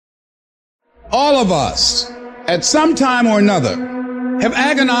All of us, at some time or another, have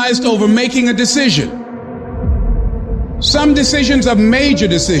agonized over making a decision. Some decisions are major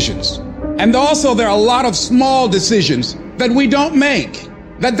decisions, and also there are a lot of small decisions that we don't make,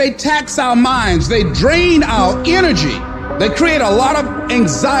 that they tax our minds, they drain our energy, they create a lot of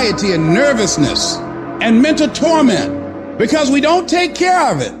anxiety and nervousness and mental torment because we don't take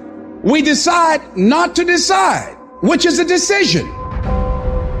care of it. We decide not to decide, which is a decision.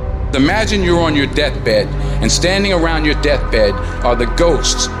 Imagine you're on your deathbed, and standing around your deathbed are the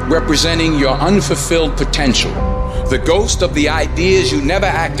ghosts representing your unfulfilled potential. The ghost of the ideas you never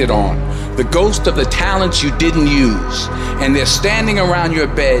acted on, the ghost of the talents you didn't use, and they're standing around your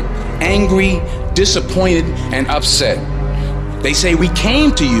bed, angry, disappointed, and upset. They say, we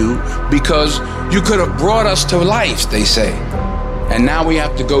came to you because you could have brought us to life, they say. And now we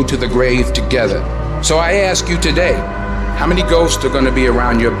have to go to the grave together. So I ask you today, how many ghosts are going to be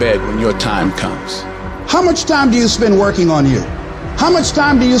around your bed when your time comes? How much time do you spend working on you? How much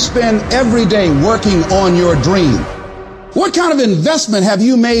time do you spend every day working on your dream? What kind of investment have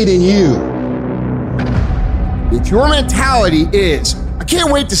you made in you? If your mentality is, I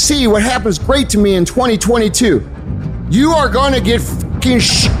can't wait to see what happens great to me in 2022, you are going to get fucking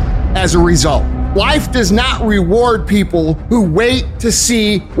as a result. Life does not reward people who wait to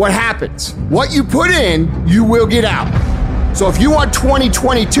see what happens. What you put in, you will get out. So if you want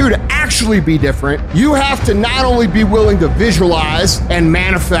 2022 to actually be different, you have to not only be willing to visualize and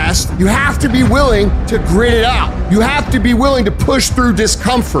manifest, you have to be willing to grit it out. You have to be willing to push through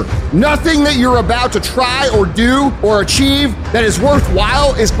discomfort. Nothing that you're about to try or do or achieve that is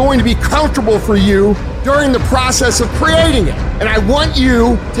worthwhile is going to be comfortable for you during the process of creating it. And I want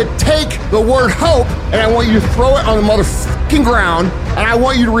you to take the word hope and I want you to throw it on the motherfucking ground and I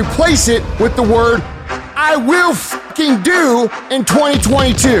want you to replace it with the word I will fucking do in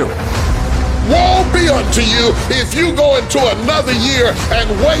 2022. Woe be unto you if you go into another year and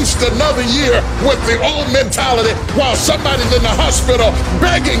waste another year with the old mentality while somebody's in the hospital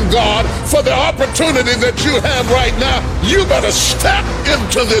begging God for the opportunity that you have right now. You better step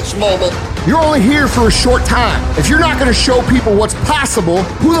into this moment. You're only here for a short time. If you're not going to show people what's possible,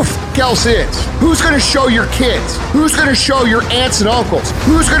 who the fuck else is? Who's going to show your kids? Who's going to show your aunts and uncles?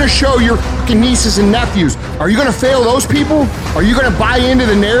 Who's going to show your fucking nieces and nephews? Are you going to fail those people? Are you going to buy into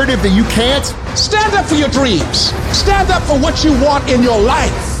the narrative that you can't? Stand up for your dreams. Stand up for what you want in your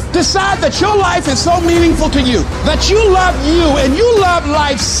life. Decide that your life is so meaningful to you, that you love you and you love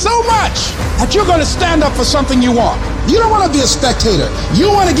life so much that you're going to stand up for something you want. You don't want to be a spectator.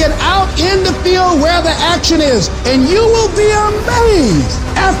 You want to get out in the field where the action is, and you will be amazed.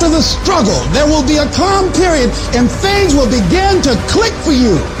 After the struggle, there will be a calm period and things will begin to click for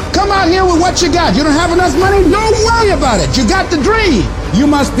you. Come out here with what you got. You don't have enough money? Don't worry about it. You got the dream. You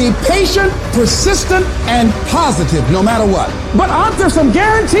must be patient, persistent, and positive no matter what. But aren't there some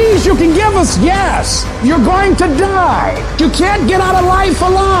guarantees you can give us? Yes. You're going to die. You can't get out of life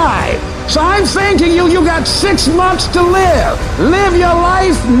alive. So I'm saying to you, you got 6 months to live. Live your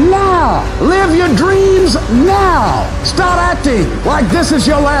life now. Live your dreams now. Start acting like this is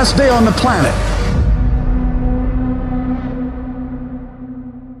your last day on the planet.